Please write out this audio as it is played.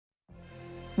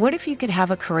What if you could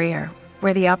have a career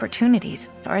where the opportunities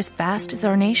are as vast as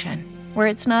our nation, where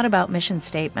it's not about mission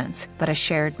statements, but a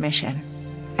shared mission?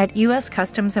 At U.S.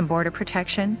 Customs and Border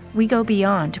Protection, we go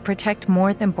beyond to protect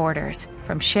more than borders.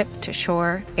 From ship to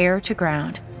shore, air to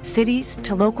ground, cities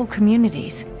to local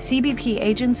communities, CBP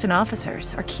agents and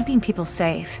officers are keeping people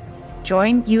safe.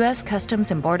 Join U.S. Customs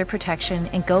and Border Protection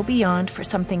and go beyond for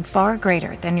something far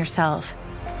greater than yourself.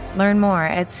 Learn more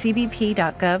at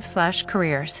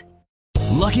cbp.gov/careers.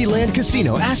 Lucky Land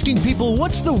Casino, asking people,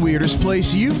 what's the weirdest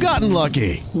place you've gotten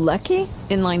lucky? Lucky?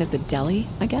 In line at the deli,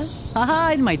 I guess?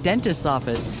 Aha, in my dentist's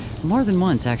office. More than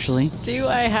once, actually. Do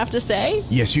I have to say?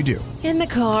 Yes, you do. In the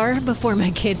car before my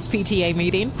kids' PTA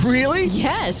meeting. Really?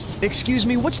 Yes. Excuse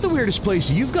me, what's the weirdest place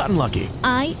you've gotten lucky?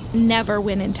 I never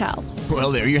win and tell.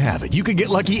 Well, there you have it. You can get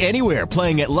lucky anywhere,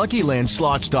 playing at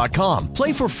LuckyLandSlots.com.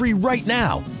 Play for free right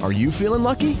now. Are you feeling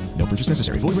lucky? No purchase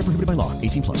necessary. Void where prohibited by law.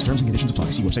 18+. Terms and conditions apply.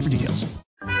 See website for details.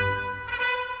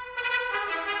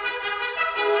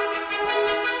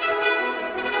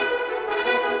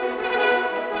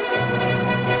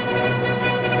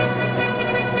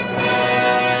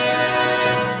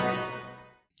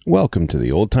 Welcome to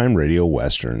the Old Time Radio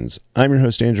Westerns. I'm your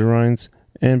host, Andrew Rhynes,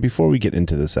 and before we get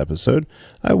into this episode,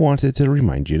 I wanted to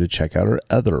remind you to check out our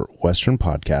other Western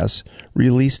podcasts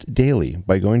released daily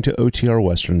by going to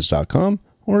otrwesterns.com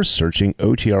or searching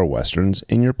OTR Westerns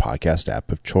in your podcast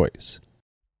app of choice.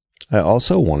 I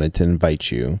also wanted to invite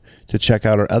you to check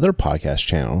out our other podcast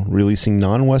channel releasing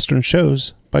non-Western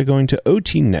shows by going to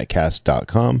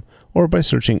otnetcast.com or by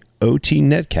searching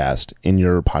OTNetcast in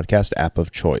your podcast app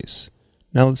of choice.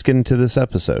 Now let's get into this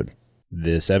episode.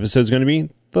 This episode is going to be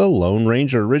The Lone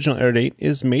Ranger. Original air date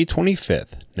is May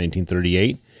 25th,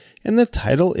 1938, and the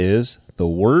title is The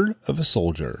Word of a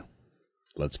Soldier.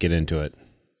 Let's get into it.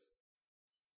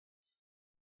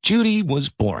 Judy was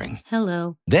boring.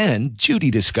 Hello. Then Judy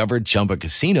discovered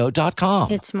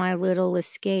ChumbaCasino.com. It's my little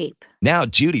escape. Now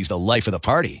Judy's the life of the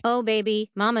party. Oh,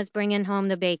 baby, mama's bringing home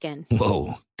the bacon.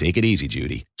 Whoa, take it easy,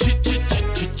 Judy.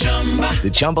 The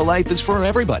Chumba life is for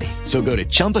everybody. So go to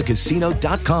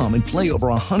ChumbaCasino.com and play over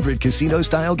 100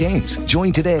 casino-style games.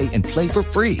 Join today and play for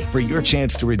free for your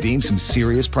chance to redeem some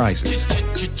serious prizes.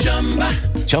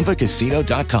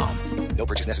 ChumbaCasino.com. No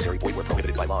purchase necessary. Void where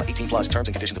prohibited by law. 18+. Terms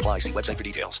and conditions apply. See website for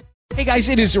details. Hey guys,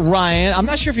 it is Ryan. I'm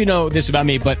not sure if you know this about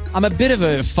me, but I'm a bit of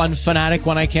a fun fanatic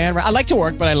when I can. I like to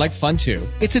work, but I like fun too.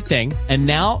 It's a thing. And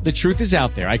now the truth is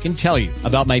out there. I can tell you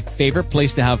about my favorite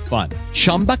place to have fun.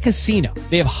 Chumba Casino.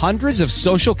 They have hundreds of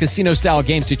social casino style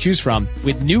games to choose from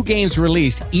with new games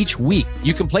released each week.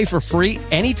 You can play for free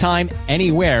anytime,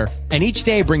 anywhere. And each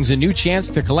day brings a new chance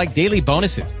to collect daily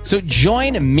bonuses. So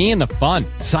join me in the fun.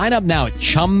 Sign up now at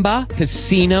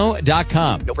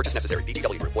ChumbaCasino.com. No purchase necessary.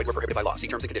 VGW. Void where prohibited by law. See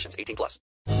terms and conditions. 18+.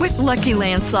 With Lucky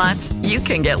Land Slots, you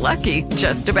can get lucky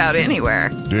just about anywhere.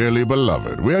 Dearly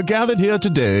beloved, we are gathered here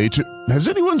today to... Has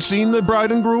anyone seen the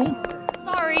bride and groom?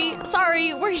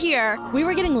 Sorry, we're here. We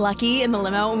were getting lucky in the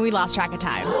limo and we lost track of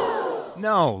time.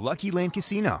 No, Lucky Land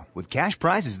Casino, with cash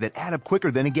prizes that add up quicker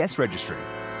than a guest registry.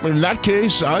 In that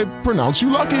case, I pronounce you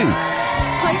lucky.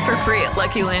 Play for free at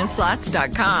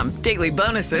LuckyLandSlots.com. Daily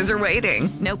bonuses are waiting.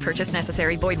 No purchase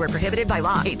necessary. Void where prohibited by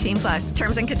law. 18+.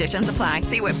 Terms and conditions apply.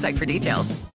 See website for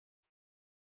details.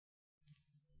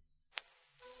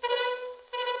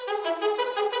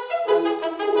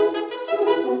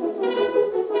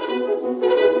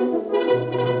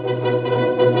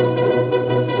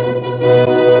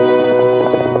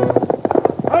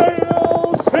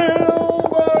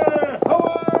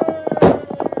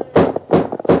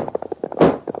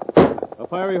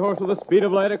 Fiery horse with the speed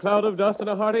of light, a cloud of dust, and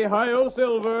a hearty hi-yo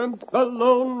silver, the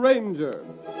Lone Ranger.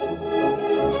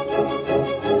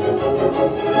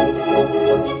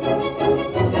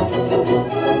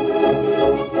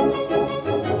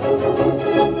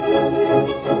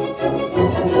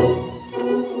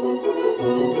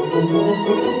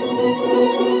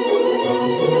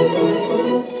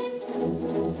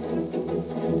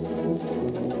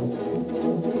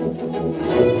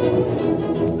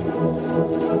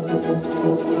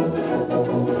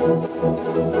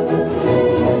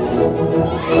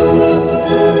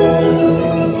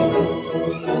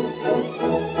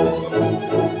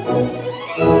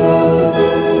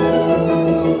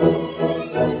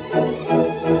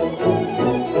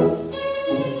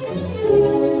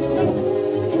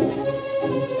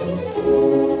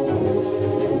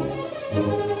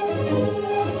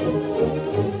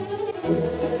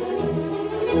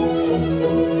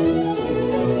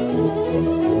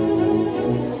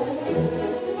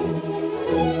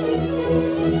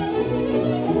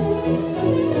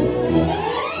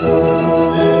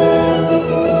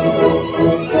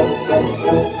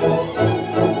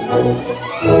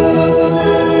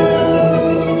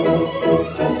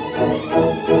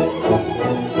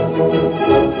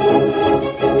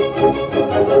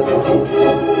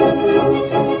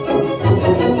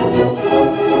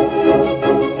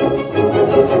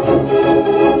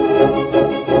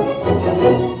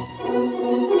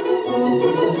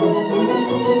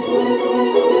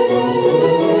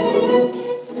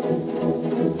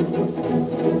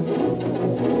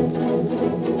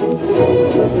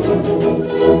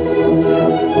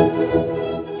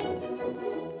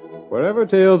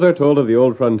 Wherever tales are told of the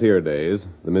old frontier days,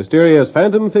 the mysterious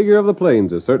phantom figure of the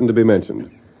plains is certain to be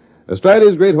mentioned. Astride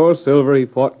his great horse, Silver, he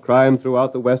fought crime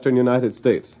throughout the western United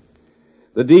States.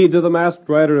 The deeds of the masked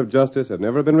rider of justice have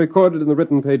never been recorded in the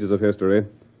written pages of history,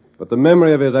 but the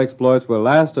memory of his exploits will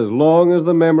last as long as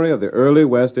the memory of the early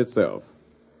West itself.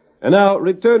 And now,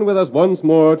 return with us once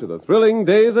more to the thrilling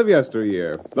days of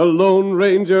yesteryear. The Lone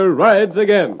Ranger rides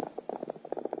again.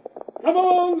 Come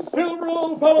on, Silver,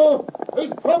 old fellow.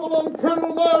 There's trouble on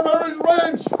Colonel Marbury's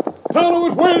ranch.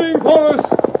 Tonto is waiting for us.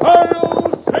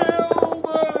 Hi-yo, Silver!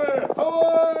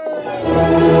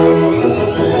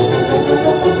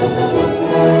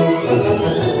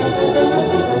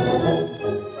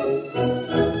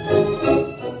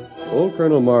 Old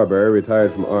Colonel Marbury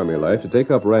retired from Army life to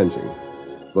take up ranching.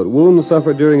 But wounds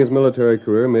suffered during his military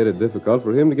career made it difficult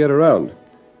for him to get around.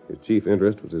 His chief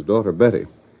interest was his daughter Betty,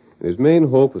 and his main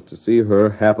hope was to see her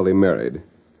happily married.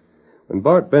 When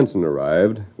Bart Benson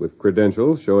arrived, with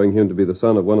credentials showing him to be the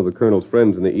son of one of the colonel's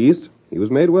friends in the East, he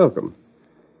was made welcome.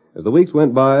 As the weeks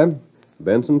went by,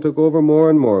 Benson took over more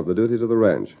and more of the duties of the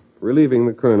ranch, relieving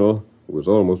the colonel, who was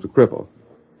almost a cripple.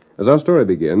 As our story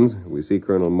begins, we see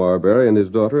Colonel Marbury and his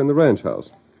daughter in the ranch house.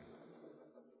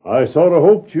 I sort of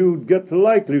hoped you'd get to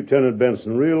like Lieutenant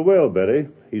Benson real well, Betty.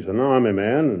 He's an Army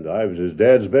man, and I was his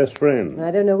dad's best friend.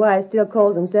 I don't know why he still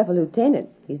calls himself a lieutenant.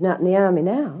 He's not in the Army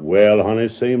now. Well, honey,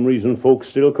 same reason folks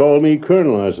still call me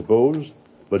Colonel, I suppose.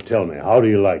 But tell me, how do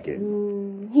you like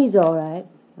him? He's all right,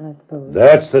 I suppose.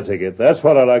 That's the ticket. That's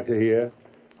what I like to hear.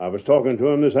 I was talking to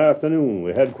him this afternoon.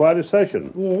 We had quite a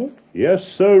session. Yes?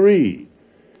 Yes, sirree.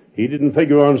 He didn't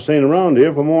figure on staying around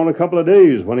here for more than a couple of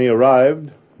days when he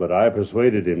arrived, but I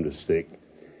persuaded him to stick.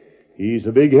 He's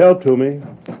a big help to me.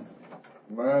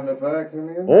 Mind if I come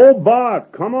in? Oh,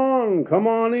 Bart, come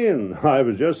on in. I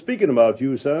was just speaking about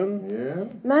you, son.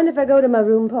 Yeah? Mind if I go to my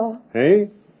room, Paul?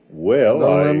 Hey? Well,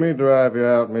 Don't let me drive you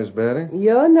out, Miss Betty.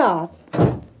 You're not.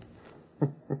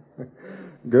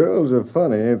 Girls are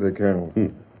funny, ain't they, Colonel?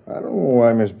 I don't know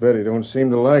why Miss Betty don't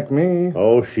seem to like me.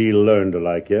 Oh, she'll learn to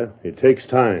like you. It takes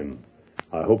time.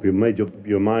 I hope you made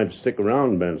your mind to stick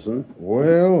around, Benson.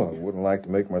 Well, I wouldn't like to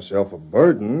make myself a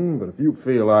burden, but if you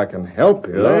feel I can help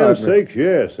you... Land's sakes,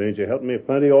 yes. Ain't you helped me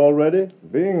plenty already?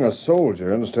 Being a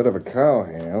soldier instead of a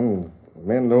cowhand,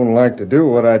 men don't like to do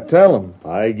what I tell them.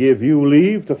 I give you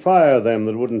leave to fire them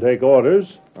that wouldn't take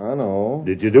orders. I know.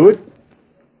 Did you do it?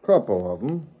 Couple of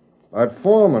them. That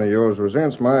foreman of yours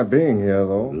resents my being here,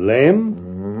 though. Lem?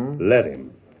 Mm-hmm. Let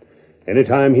him.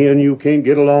 Anytime he and you can't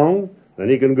get along, then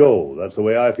he can go. That's the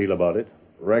way I feel about it.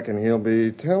 Reckon he'll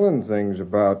be telling things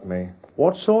about me.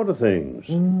 What sort of things?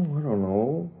 I don't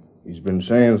know. He's been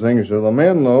saying things to the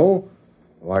men, though.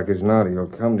 Like as not, he'll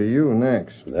come to you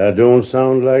next. That don't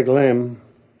sound like Lem.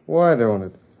 Why don't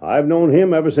it? I've known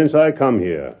him ever since I come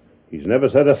here. He's never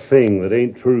said a thing that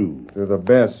ain't true. To the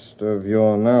best of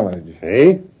your knowledge.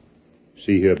 Eh?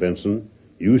 See here, Benson.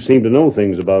 You seem to know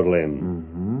things about Lem.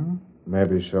 Mm-hmm.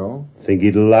 Maybe so. Think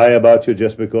he'd lie about you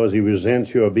just because he resents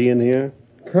your being here?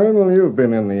 Colonel, you've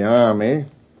been in the Army.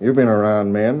 You've been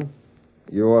around men.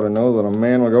 You ought to know that a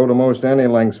man will go to most any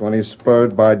lengths when he's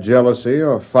spurred by jealousy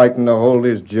or fighting to hold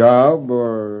his job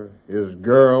or his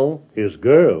girl. His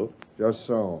girl? Just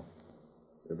so.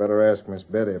 You better ask Miss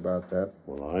Betty about that.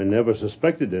 Well, I never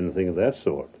suspected anything of that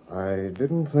sort. I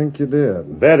didn't think you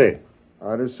did. Betty!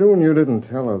 I'd assume you didn't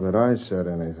tell her that I said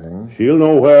anything. She'll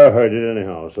know where I heard it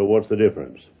anyhow, so what's the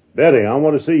difference? Betty, I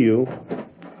want to see you.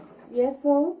 Yes,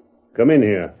 Paul? Come in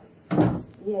here.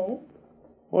 Yes?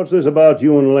 What's this about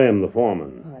you and Lem, the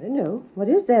foreman? I don't know. What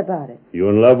is there about it? You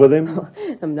in love with him? Oh,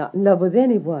 I'm not in love with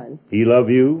anyone. He love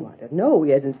you? I don't know.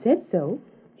 He hasn't said so.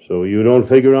 So you don't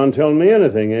figure on telling me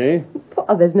anything, eh?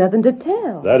 Paul, there's nothing to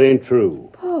tell. That ain't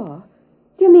true. Paul,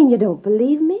 do you mean you don't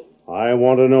believe me? I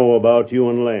want to know about you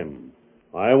and Lem.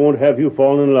 I won't have you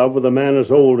fall in love with a man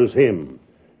as old as him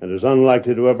and as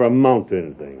unlikely to ever amount to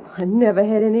anything. I never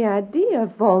had any idea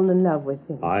of falling in love with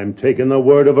him. I'm taking the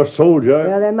word of a soldier.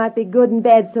 Well, there might be good and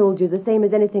bad soldiers the same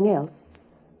as anything else.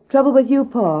 Trouble with you,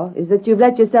 Paul, is that you've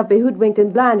let yourself be hoodwinked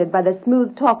and blinded by the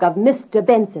smooth talk of Mr.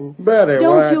 Benson. Betty,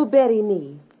 Don't you Betty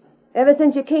me. Ever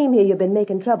since you came here, you've been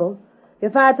making trouble. You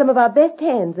fired some of our best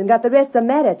hands and got the rest of them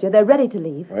mad at you. They're ready to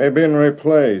leave. They've been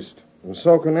replaced. And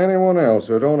so can anyone else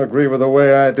who don't agree with the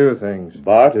way I do things.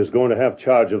 Bart is going to have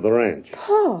charge of the ranch.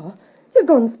 Paul, you're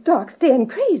going stark staying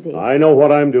crazy. I know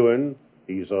what I'm doing.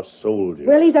 He's a soldier.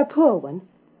 Well, he's a poor one.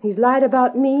 He's lied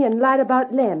about me and lied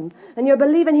about Lem. And you're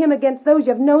believing him against those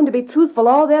you've known to be truthful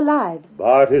all their lives.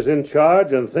 Bart is in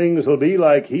charge, and things will be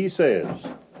like he says.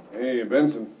 Hey,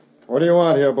 Benson. What do you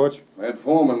want here, Butch? That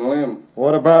foreman, Lem.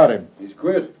 What about him? He's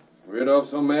quit. Rid-off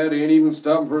so mad he ain't even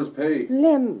stopping for his pay.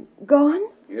 Lem, gone?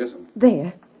 Yes'm.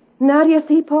 There. Now do you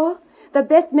see, Pa? The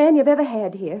best man you've ever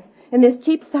had here. And this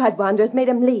cheap sidewander's made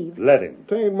him leave. Let him.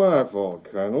 It ain't my fault,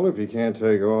 Colonel, if he can't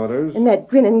take orders. And that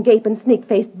grinning, gaping,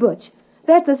 sneak-faced Butch.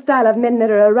 That's the style of men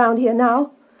that are around here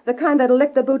now. The kind that'll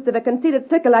lick the boots of a conceited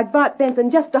slicker like Bart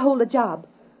Benson just to hold a job.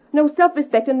 No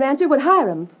self-respecting rancher would hire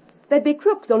 'em. They'd be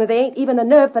crooks, only they ain't even the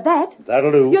nerve for that.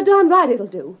 That'll do. You're darn right it'll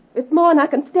do. It's more than I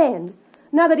can stand.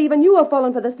 Now that even you are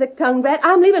falling for the slick-tongued rat,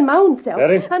 I'm leaving my own self.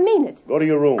 Betty? I mean it. Go to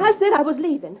your room. I said I was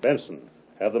leaving. Benson,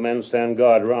 have the men stand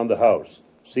guard around the house.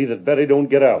 See that Betty don't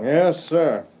get out. Yes,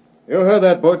 sir. You heard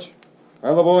that, Butch.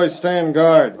 Have the boys stand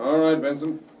guard. All right,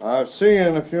 Benson. I'll see you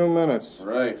in a few minutes.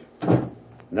 Right.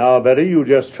 Now, Betty, you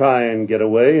just try and get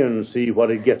away and see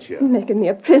what it gets you. Making me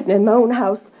a prisoner in my own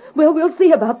house. Well, we'll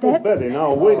see about that. Oh, Betty,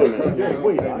 now, wait a minute. Just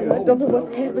wait. I don't know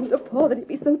what's happened to Paul that he'd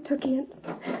be so took in.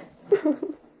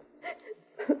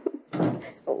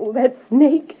 Oh, that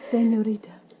snake. Senorita.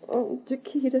 Oh,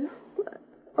 Chiquita.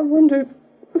 I wonder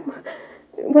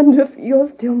if you're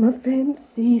still my friend.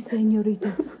 Si,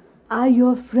 senorita. I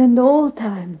your friend all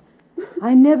time.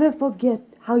 I never forget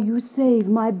how you saved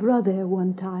my brother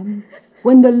one time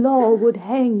when the law would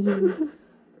hang you.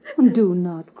 Do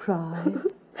not cry.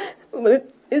 Well,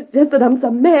 it's just that I'm so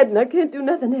mad and I can't do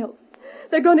nothing else.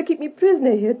 They're going to keep me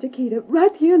prisoner here, Chiquita,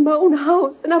 right here in my own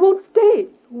house, and I won't stay.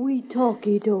 We talk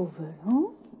it over, huh?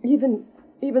 Even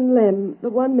Lem, the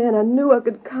one man I knew I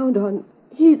could count on,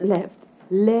 he's left.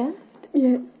 Left?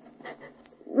 Yes.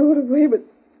 Rode away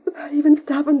without even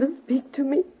stopping to speak to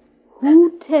me.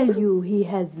 Who tell you he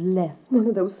has left? One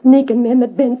of those sneaking men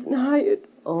that Benson hired.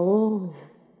 Oh.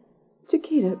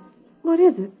 Chiquita, what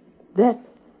is it?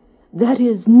 That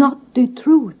is not the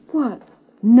truth. What?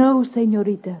 No,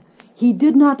 senorita. He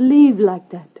did not leave like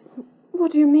that.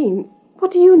 What do you mean?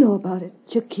 What do you know about it?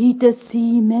 Chiquita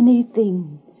see many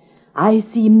things. I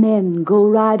see men go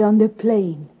ride on the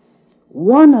plain.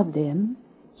 One of them,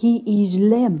 he is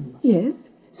Lem. Yes?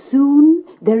 Soon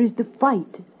there is the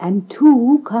fight, and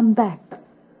two come back.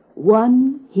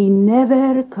 One, he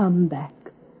never come back.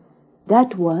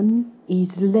 That one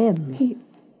is Lem.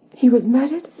 He was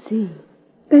murdered? Si.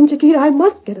 Then, Chiquita, I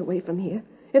must get away from here.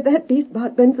 If that beast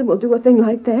Bart Benson will do a thing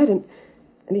like that, and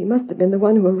he must have been the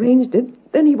one who arranged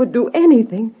it, then he would do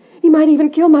anything. He might even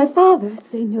kill my father.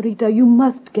 Senorita, you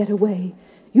must get away.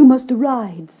 You must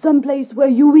ride someplace where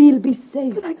you will be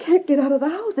safe. But I can't get out of the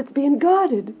house. It's being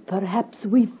guarded. Perhaps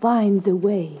we find the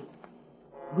way.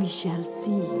 We shall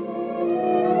see.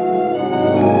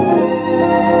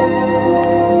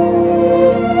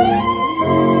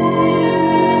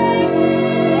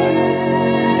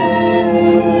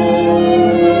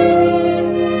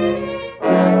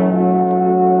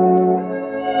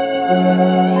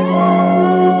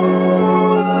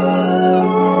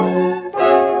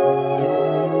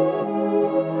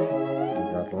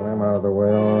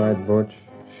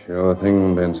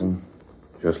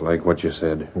 Just like what you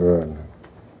said. Good.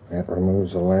 That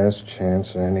removes the last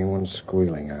chance of anyone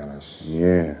squealing on us.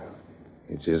 Yeah.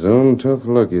 It's his own tough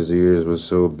luck his ears was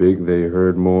so big they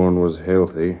heard more'n was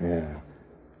healthy. Yeah.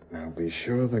 Now be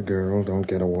sure the girl don't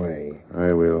get away.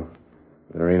 I will.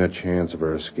 There ain't a chance of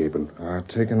her escaping. Our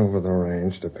taking over the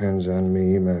ranch depends on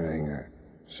me marrying her.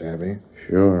 Savvy?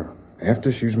 Sure.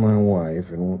 After she's my wife,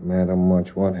 it won't matter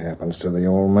much what happens to the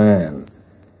old man.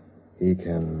 He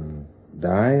can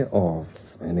die off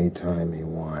any time he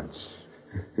wants.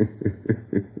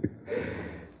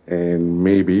 And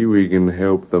maybe we can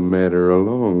help the matter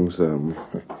along some.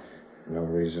 No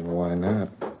reason why not.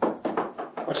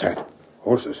 What's that?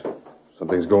 Horses.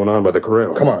 Something's going on by the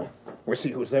corral. Come on. We'll see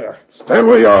who's there. Stand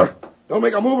where you are. Don't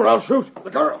make a move or I'll shoot.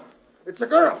 The girl. It's the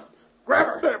girl. Grab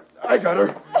her. There. I got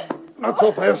her. Not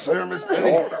so fast, sir, Miss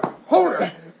Betty. Hold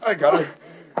her. I got her.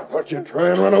 Thought you'd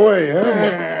try and run away,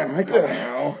 huh? I got her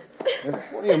now.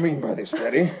 What do you mean by this,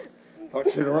 Betty? Thought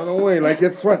she'd run away like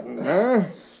you threatened, huh?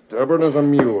 Stubborn as a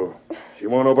mule. She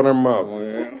won't open her mouth.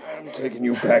 Well, I'm taking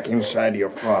you back inside to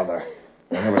your father.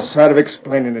 I have a sight of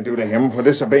explaining to do to him for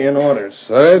disobeying orders.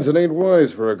 Besides, it ain't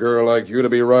wise for a girl like you to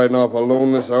be riding off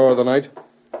alone this hour of the night.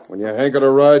 When you hanker to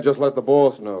ride, just let the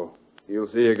boss know. He'll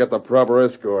see you get the proper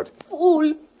escort.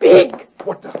 Fool, pig!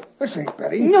 What the? This ain't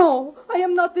Betty. No, I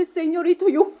am not the senorita,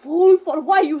 you fool. For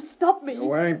why you stop me? You're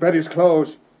wearing Betty's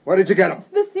clothes. Where did you get them?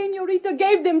 The senorita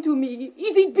gave them to me.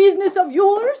 Is it business of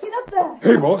yours? Get up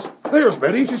there. Hey, boss. There's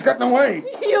Betty. She's getting away.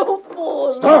 You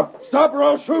fool. Stop. Stop or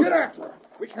I'll shoot. Get after her.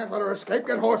 We can't let her escape.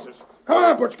 Get horses. Come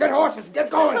on, Butch. Get horses.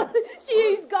 Get going.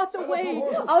 She's got away.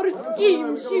 Our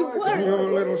scheme, she worked. You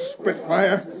little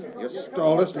spitfire. You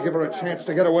stalled us to give her a chance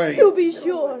to get away. To be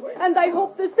sure. And I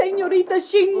hope the senorita,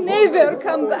 she never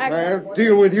come back. I'll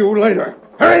deal with you later.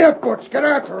 Hurry up, Butch. Get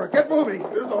after her. Get moving.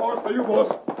 Here's the horse for you,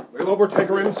 boss. We'll overtake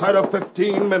her inside of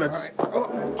 15 minutes. All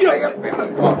right. Get up.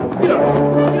 Get up.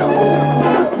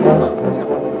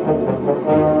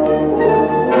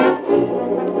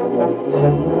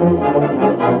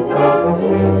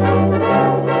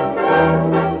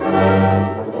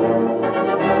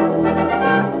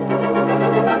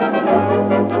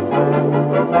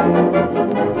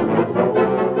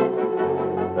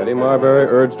 Betty Marbury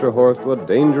urged her horse to a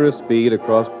dangerous speed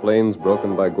across plains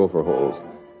broken by gopher holes.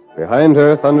 Behind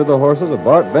her thundered the horses of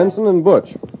Bart Benson and Butch.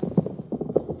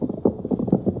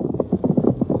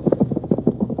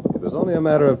 It was only a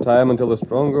matter of time until the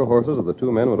stronger horses of the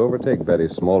two men would overtake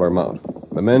Betty's smaller mount.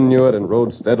 The men knew it and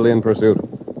rode steadily in pursuit.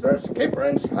 There's keep her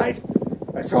in sight.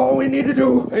 That's all we need to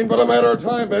do. Ain't but a matter of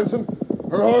time, Benson.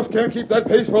 Her horse can't keep that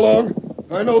pace for long.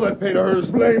 I know that paint of hers.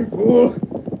 Blame fool.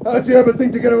 How'd you ever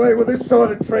think to get away with this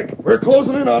sort of trick? We're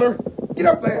closing in on her. Get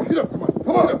up there. Get up. Come on.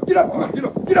 Come on. Get up. Come on. Get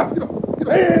up. Get up. Get up. Get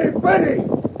up. Hey, Betty.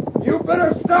 You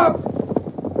better stop.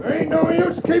 There ain't no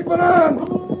use keeping on.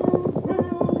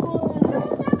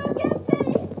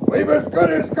 We've as good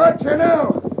as got you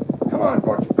now. Come on,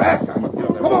 Butch. Faster. Come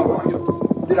on, boy.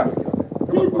 Get up.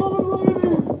 Keep on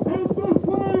riding. Head this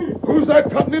way. Who's that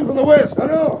cutting in from the west? I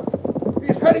know.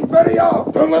 He's heading Betty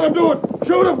off. Don't let him do it.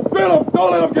 Shoot him. Bill him.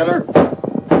 Don't let him get her.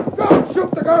 Don't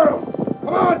shoot the girl.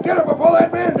 Come on, get her before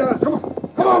that man does. Come on.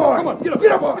 Come on, boy. Come on. Get up.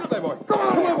 Get up, boy. Get up there, boy. Come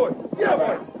on, boy. Get up,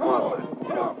 boy. Come on, boy.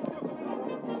 Come on.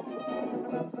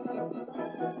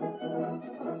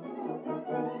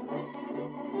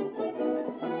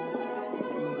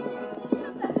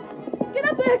 Get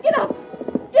up there. Get up.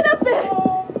 Get up there.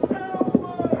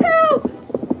 Help.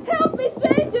 Help me,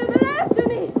 stranger. They're after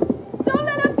me. Don't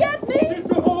let them get me. Keep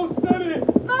the horse steady.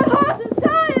 My horse is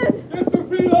tired. Get the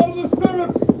feet out of the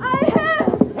stirrups. I have.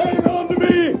 Hang on to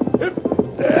me.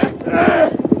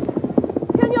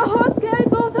 Can your horse carry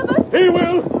both of us? He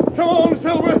will. Come on,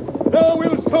 Silver. Now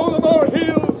we'll show them our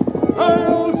heels.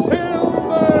 I'll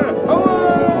Silver. Away!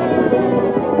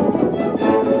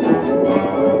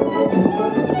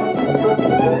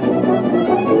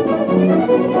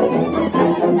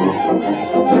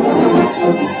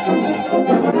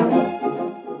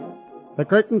 The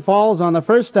curtain falls on the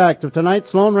first act of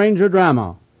tonight's Lone Ranger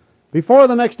drama. Before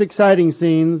the next exciting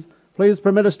scenes, please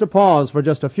permit us to pause for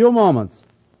just a few moments.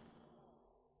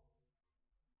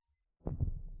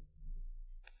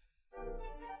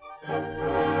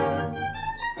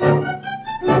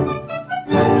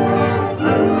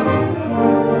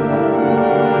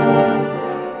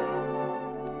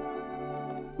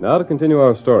 Now to continue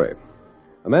our story.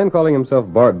 A man calling himself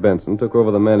Bart Benson took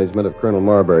over the management of Colonel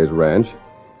Marbury's ranch,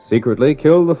 secretly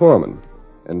killed the foreman,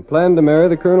 and planned to marry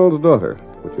the colonel's daughter,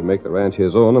 which would make the ranch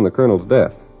his own on the colonel's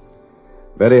death.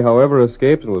 Betty, however,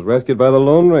 escaped and was rescued by the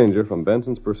Lone Ranger from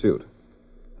Benson's pursuit.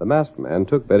 The masked man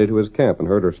took Betty to his camp and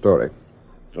heard her story.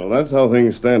 So that's how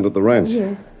things stand at the ranch.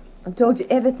 Yes. I've told you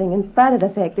everything in spite of the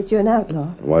fact that you're an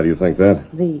outlaw. Why do you think that?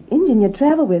 The Indian you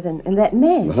travel with and that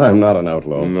man. But I'm not an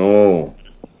outlaw. No.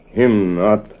 Him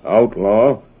not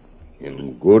outlaw.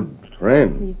 Him good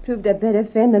friend. He's proved a better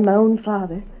friend than my own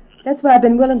father. That's why I've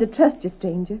been willing to trust you,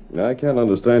 stranger. I can't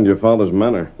understand your father's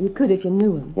manner. You could if you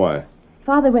knew him. Why?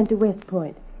 Father went to West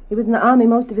Point. He was in the army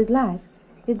most of his life.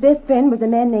 His best friend was a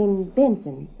man named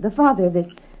Benson, the father of this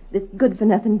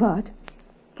good-for-nothing Bart.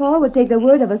 Paul would take the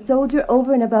word of a soldier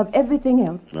over and above everything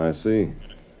else. I see.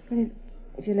 But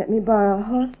if you let me borrow a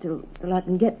horse till I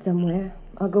can get somewhere,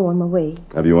 I'll go on my way.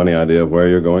 Have you any idea of where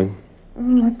you're going?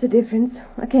 What's the difference?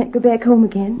 I can't go back home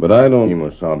again. But I don't...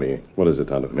 Imosabi. What is it,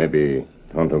 Tonto? Maybe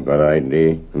Tonto got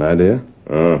ID. An idea?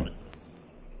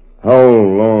 How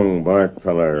long Bart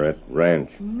feller at ranch?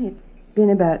 It's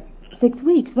been about 6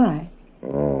 weeks. Why?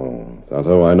 Oh,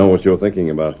 Tonto, I know what you're thinking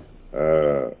about.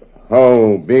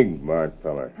 How big Bart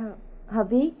feller? How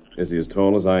big? Is he as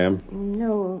tall as I am?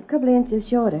 No, a couple of inches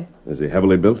shorter. Is he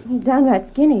heavily built? He's downright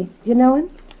skinny. Do you know him?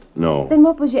 No. Then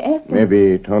what was you asking?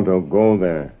 Maybe Tonto go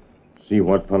there. See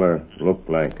what feller look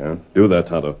like, huh? Do that,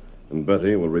 Tonto. And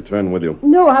Betty will return with you.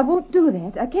 No, I won't do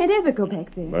that. I can't ever go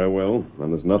back there. Very well.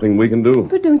 Then there's nothing we can do.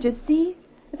 But don't you see?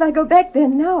 If I go back there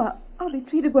now, I'll be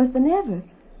treated worse than ever.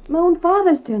 My own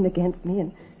father's turned against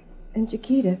me, and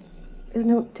Chiquita. There's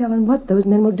no telling what those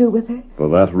men will do with her. For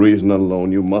that reason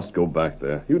alone, you must go back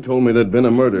there. You told me there'd been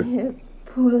a murder. Yes,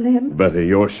 poor Lem. Betty,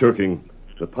 you're shirking.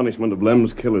 The punishment of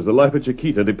Lem's killers, the life of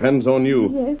Chiquita, depends on you.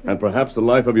 Yes. And perhaps the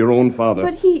life of your own father.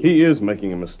 But he... He is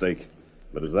making a mistake.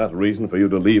 But is that reason for you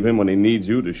to leave him when he needs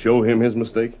you to show him his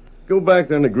mistake? Go back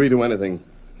there and agree to anything.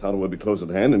 Tonto will be close at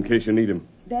hand in case you need him.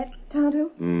 That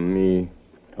Tonto? Me,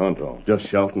 Tonto. Just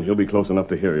shout and he'll be close enough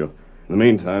to hear you. In the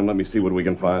meantime, let me see what we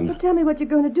can find. Well, tell me what you're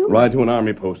going to do. Ride to an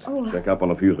army post. Oh. Check up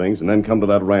on a few things, and then come to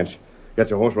that ranch. Get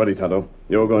your horse ready, Tonto.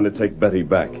 You're going to take Betty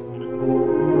back.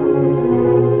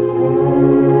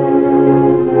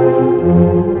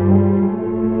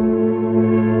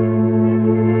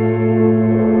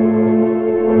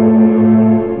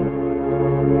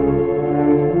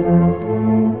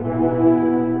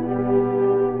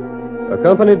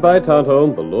 Accompanied by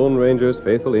Tonto, the Lone Ranger's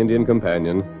faithful Indian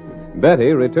companion,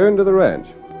 Betty returned to the ranch.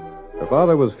 Her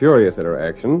father was furious at her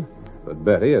action, but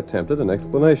Betty attempted an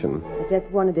explanation. I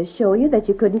just wanted to show you that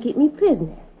you couldn't keep me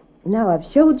prisoner. Now I've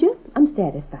showed you, I'm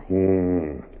satisfied.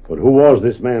 But who was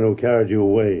this man who carried you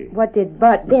away? What did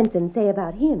Bart Benson say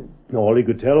about him? All he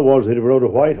could tell was that he rode a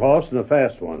white horse and a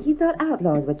fast one. He thought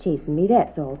outlaws were chasing me,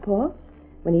 that's all, Paul.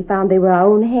 When he found they were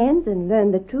our own hands and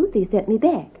learned the truth, he sent me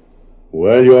back.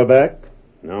 Well, you're back.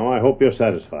 Now I hope you're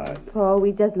satisfied. Paul,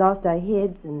 we just lost our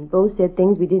heads and both said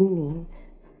things we didn't mean.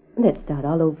 Let's start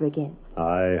all over again.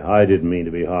 I didn't mean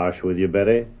to be harsh with you,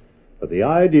 Betty. But the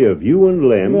idea of you and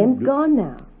Lem... Lem's gone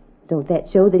now. Don't that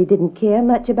show that he didn't care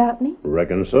much about me?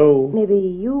 Reckon so. Maybe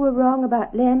you were wrong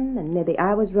about Lem, and maybe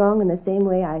I was wrong in the same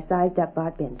way I sized up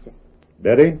Bart Benson.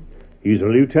 Betty, he's a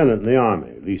lieutenant in the Army.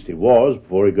 At least he was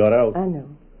before he got out. I know.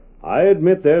 I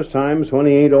admit there's times when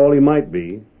he ain't all he might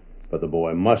be. But the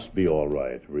boy must be all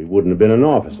right, or he wouldn't have been an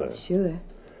officer. Sure.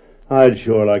 I'd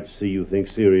sure like to see you think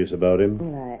serious about him.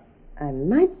 Well, I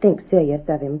might think serious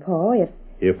of him, Paul,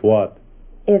 If what?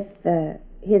 If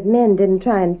his men didn't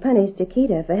try and punish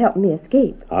Chiquita for helping me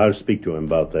escape. I'll speak to him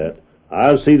about that.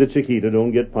 I'll see that Chiquita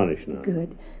don't get punished now.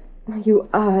 Good. You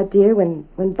are, dear, when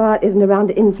Bart isn't around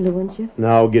to influence you.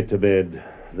 Now get to bed.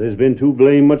 There's been too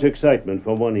blame much excitement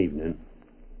for one evening.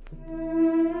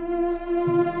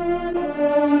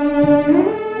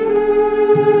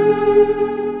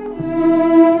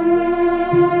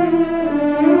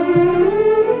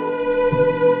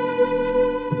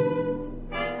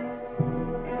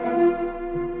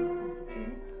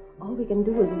 All we can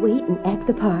do is wait and act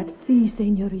the part. Si,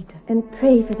 senorita. And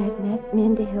pray for that masked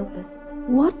man to help us.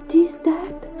 What is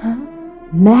that? Huh?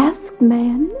 Masked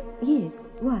man? Yes.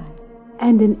 Why?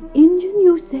 And an Indian,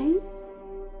 you say?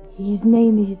 His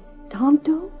name is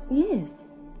Tonto? Yes.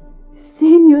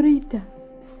 Senorita,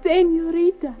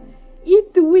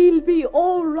 it will be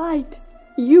all right.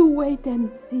 You wait and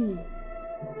see.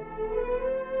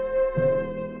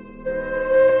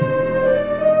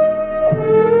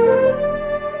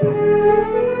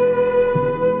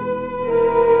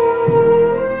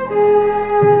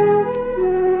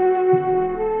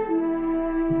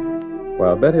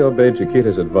 While Betty obeyed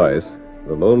Chiquita's advice,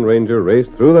 the Lone Ranger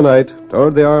raced through the night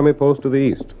toward the army post to the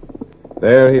east.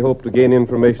 There he hoped to gain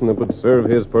information that would serve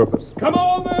his purpose. Come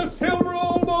on there, Silver,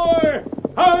 old boy!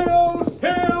 Hi-yo,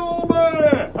 Silver!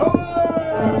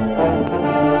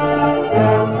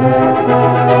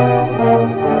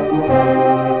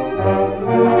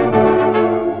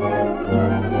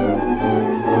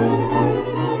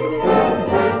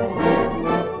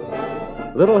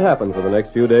 Little happened for the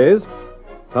next few days.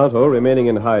 Tonto, remaining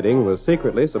in hiding, was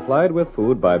secretly supplied with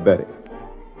food by Betty.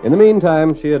 In the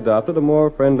meantime, she adopted a more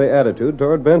friendly attitude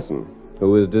toward Benson, who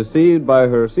was deceived by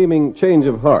her seeming change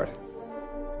of heart.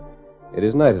 It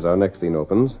is night as our next scene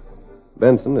opens.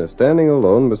 Benson is standing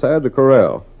alone beside the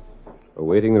corral,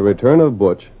 awaiting the return of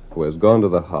Butch, who has gone to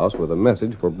the house with a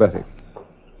message for Betty.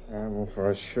 I'm for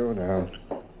a showdown.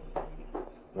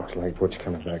 Looks like Butch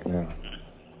coming back now.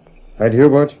 That you,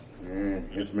 Butch? Yeah,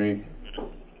 it's me.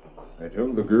 I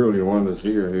told the girl you wanted to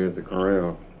see her here at the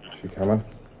corral. She coming?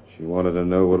 She wanted to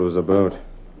know what it was about.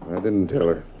 I didn't tell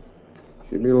her.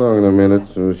 She'll be along in a minute,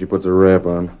 as soon as she puts her wrap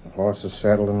on. The horse is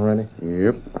saddled and ready?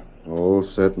 Yep. All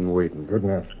set and waiting. Good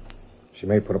enough. She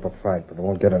may put up a fight, but it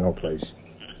won't get her no place.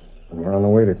 When we're on the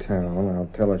way to town, I'll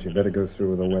tell her she better go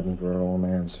through with the wedding for her old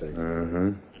man's sake.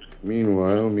 Uh-huh.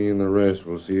 Meanwhile, me and the rest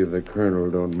will see if the colonel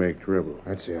don't make trouble.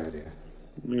 That's the idea.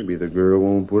 Maybe the girl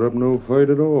won't put up no fight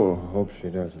at all. I hope she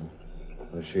doesn't.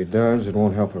 But if she does, it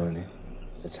won't help her any.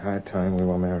 It's high time we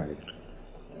were married.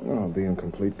 And I'll be in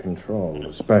complete control,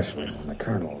 especially when the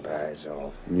colonel dies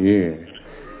off. Yeah.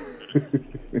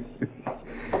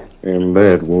 And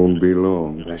that won't be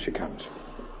long. There she comes.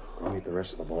 Go meet the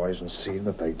rest of the boys and see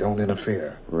that they don't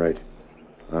interfere. Right.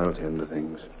 I'll tend to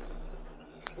things.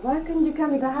 Why couldn't you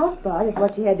come to the house, Bart, if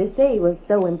what you had to say was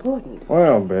so important?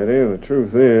 Well, Betty, the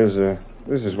truth is,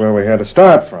 this is where we had to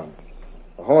start from.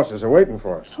 The horses are waiting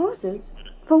for us. Horses?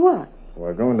 For what?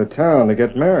 We're going to town to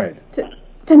get married.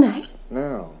 Tonight?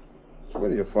 No.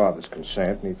 With your father's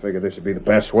consent, and he figured this would be the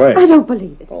best way. I don't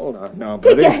believe it. Hold on now,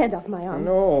 Take Betty. your hand off my arm.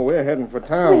 No, we're heading for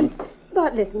town. Wait.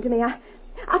 Bart, listen to me.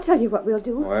 I'll tell you what we'll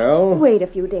do. Well? Wait a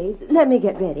few days. Let me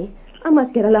get ready. I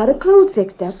must get a lot of clothes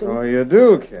fixed up. So you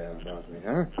do care about me,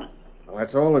 huh? Well,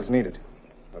 that's all that's needed.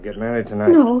 I'll get married tonight.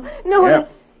 No. Yeah.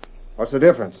 What's the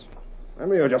difference?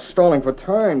 Maybe you're just stalling for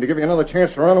time to give you another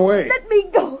chance to run away. Let me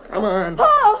go. Come on.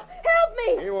 Paul, help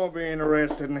me. He won't be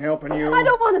interested in helping you. I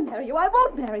don't want to marry you. I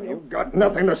won't marry you. You've got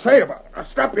nothing to say about it. Now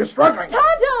stop your struggling.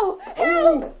 Tonto,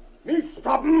 help. Me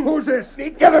stop him. Who's this?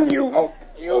 Get him, you. Oh,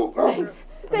 you.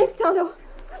 Thanks, Tonto.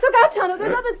 Look out, Tonto.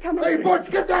 There's others coming. Hey, Butch,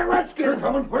 get that redskin.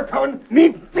 We're coming.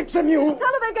 Me fixing you.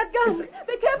 Tonto, they got guns.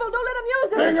 Be careful. Don't let them use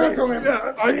them. Hang on to him.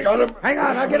 Yeah, I got him. Hang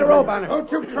on, I'll get a rope on him.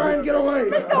 Don't you try and get away.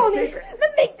 Let go of me.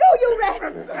 Let me go, you rat.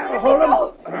 Hold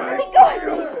him. Let me go.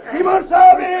 He must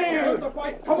have me.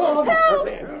 Come on. Help.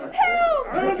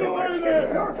 Help. Get away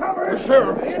there. You're covered. The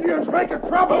sheriff. The Indians making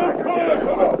trouble.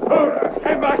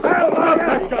 Stand back. I'll drop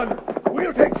that gun.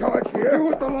 We'll take charge here. Do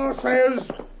what the law says.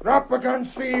 Drop the gun,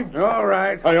 Steve. All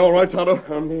right. Are you all right, Tonto?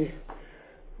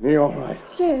 Me all right.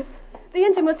 Sheriff, the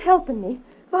Indian was helping me.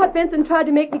 Bart Benson tried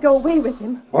to make me go away with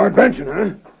him. Bart Benson,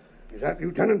 huh? Is that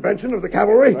Lieutenant Benson of the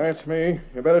cavalry? That's me.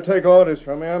 You better take orders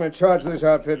from me. I'm in charge of this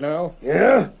outfit now.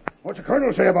 Yeah? What's the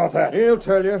colonel say about that? He'll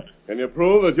tell you. Can you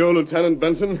prove that you're Lieutenant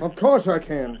Benson? Of course I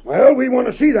can. Well, we want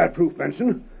to see that proof,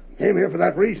 Benson. Came here for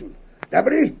that reason.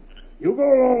 Deputy, you go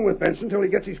along with Benson till he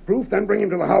gets his proof, then bring him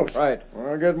to the house. Right.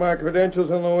 I'll get my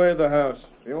credentials on the way to the house.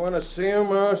 If you want to see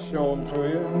him, I'll show him to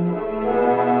you.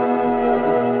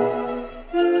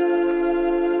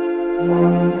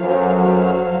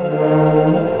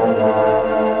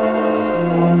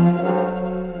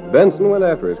 Benson went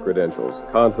after his credentials,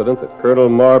 confident that Colonel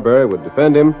Marbury would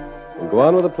defend him and go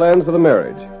on with the plans for the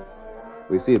marriage.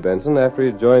 We see Benson after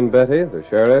he joined Betty, the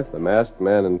sheriff, the masked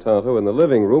man, and Tonto in the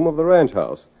living room of the ranch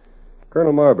house.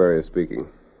 Colonel Marbury is speaking.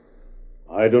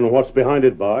 I don't know what's behind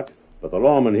it, Bart, but the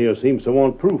lawman here seems to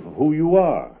want proof of who you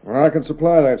are. Well, I can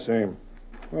supply that same.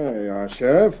 There you are,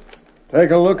 Sheriff.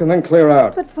 Take a look and then clear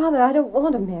out. But, Father, I don't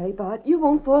want to marry Bart. You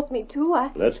won't force me to.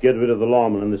 Let's get rid of the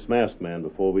lawman and this masked man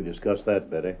before we discuss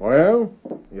that, Betty. Well,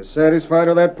 you satisfied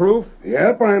with that proof?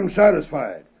 Yep, I'm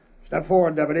satisfied. Step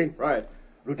forward, Deputy. Right.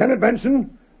 Lieutenant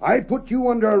Benson, I put you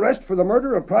under arrest for the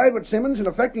murder of Private Simmons and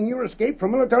effecting your escape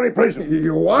from military prison.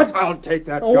 You what? I'll take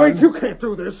that gun. Wait, you can't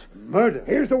do this. Murder.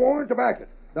 Here's the warrant to back it.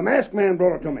 The masked man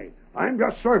brought it to me. I'm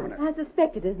just serving it. I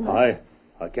suspected as much.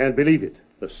 I can't believe it.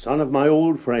 The son of my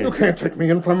old friend. You can't take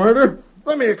me in for murder.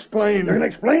 Let me explain. You can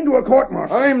explain to a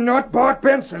court-martial. I'm not Bart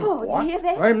Benson. Oh, do you hear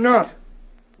that? I'm not.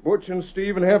 Butch and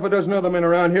Steve and half a dozen other men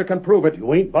around here can prove it.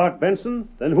 You ain't Bart Benson?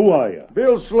 Then who are you?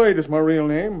 Bill Slade is my real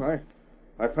name.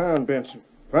 I found Benson.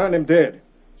 Found him dead.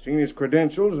 Seen his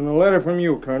credentials and a letter from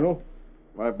you, Colonel.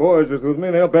 My boys was with me.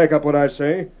 They'll back up what I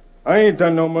say. I ain't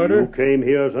done no murder. You came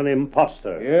here as an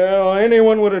imposter. Yeah,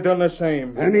 anyone would have done the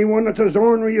same. Anyone that's as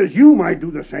ornery as you might do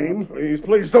the same.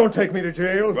 Please don't take me to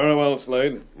jail. Very well,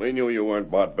 Slade. We knew you weren't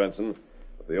Bart Benson.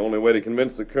 But the only way to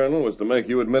convince the colonel was to make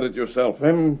you admit it yourself.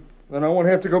 Then I won't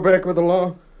have to go back with the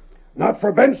law? Not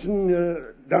for Benson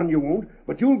done, you won't.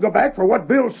 But you'll go back for what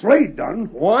Bill Slade done.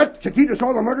 What? Chiquita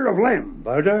saw the murder of Lem.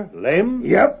 Murder? Lem?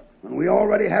 Yep. And we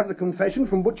already have the confession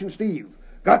from Butch and Steve.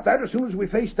 Got that as soon as we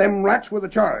faced them rats with a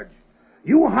charge.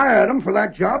 You hired them for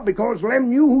that job because Lem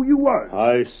knew who you was.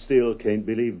 I still can't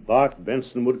believe Bart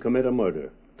Benson would commit a murder.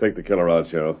 Take the killer out,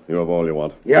 Sheriff. You have all you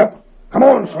want. Yep. Come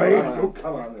on, Slade.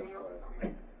 Come on this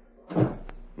way.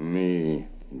 Me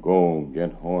go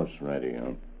get horse ready,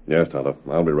 huh? Yes, Tonto.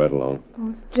 I'll be right along.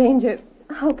 Oh, stranger,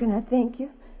 how can I thank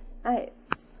you? I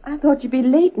thought you'd be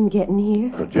late in getting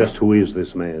here. But just who is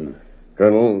this man?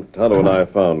 Colonel, Tonto and I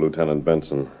found Lieutenant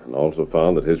Benson and also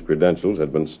found that his credentials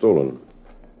had been stolen.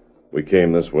 We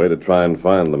came this way to try and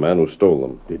find the man who stole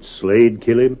them. Did Slade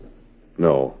kill him?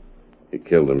 No. He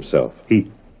killed himself. He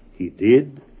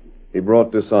did? He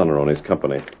brought dishonor on his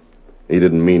company. He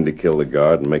didn't mean to kill the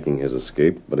guard in making his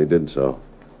escape, but he did so.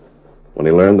 When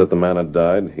he learned that the man had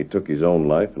died, he took his own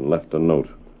life and left a note.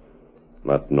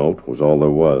 That note was all there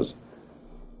was.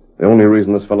 The only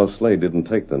reason this fellow Slade didn't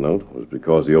take the note was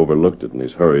because he overlooked it in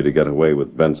his hurry to get away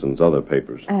with Benson's other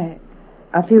papers.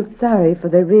 I feel sorry for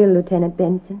the real Lieutenant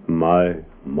Benson.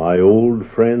 My old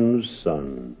friend's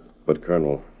son. But,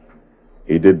 Colonel,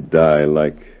 he did die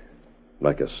like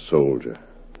a soldier.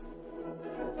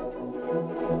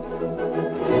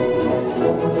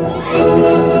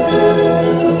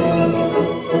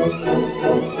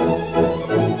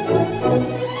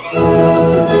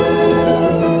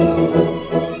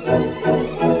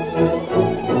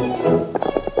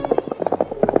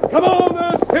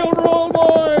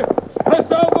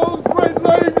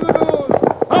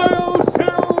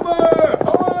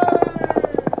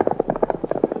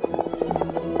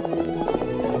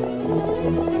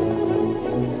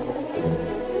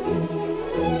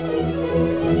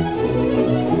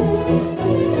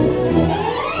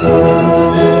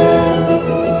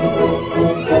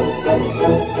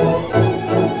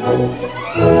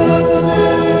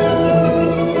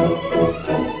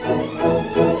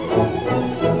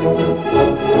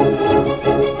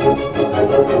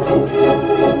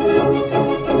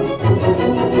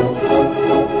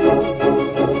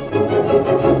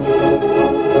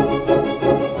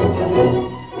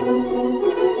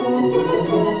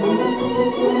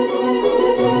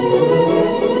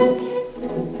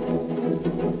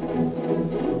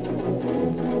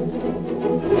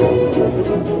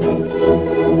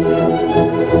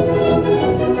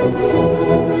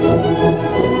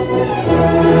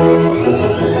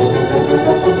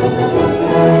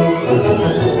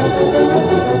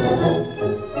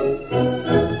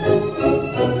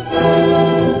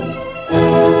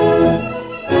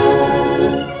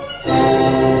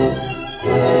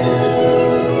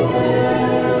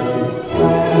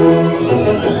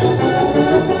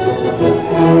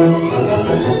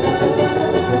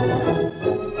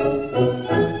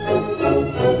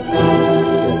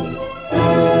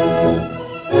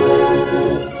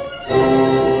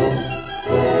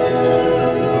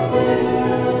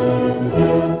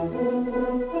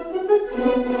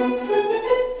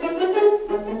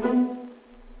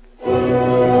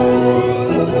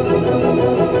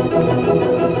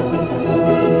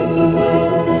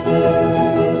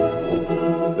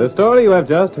 story you have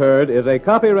just heard is a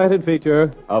copyrighted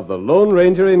feature of the Lone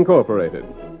Ranger Incorporated.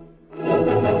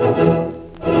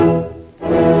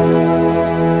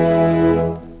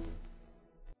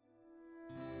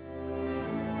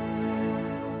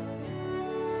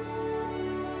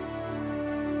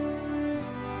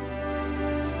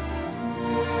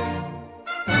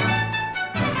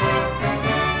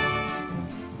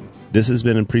 This has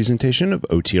been a presentation of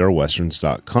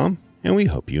OTRWesterns.com, and we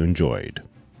hope you enjoyed.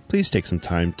 Please take some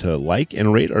time to like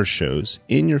and rate our shows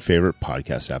in your favorite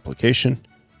podcast application.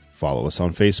 Follow us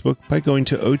on Facebook by going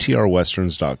to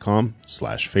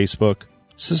OTRWesterns.com/Facebook.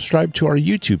 Subscribe to our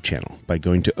YouTube channel by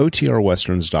going to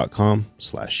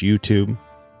OTRWesterns.com/YouTube.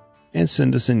 And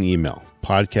send us an email,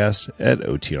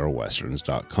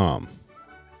 podcast@OTRWesterns.com.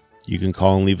 You can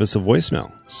call and leave us a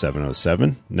voicemail,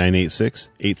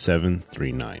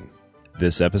 707-986-8739.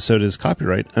 This episode is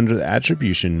copyright under the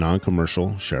Attribution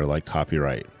Non-Commercial Share-alike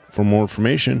copyright. For more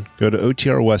information, go to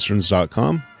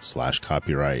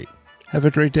OTRWesterns.com/copyright. Have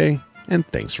a great day, and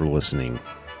thanks for listening.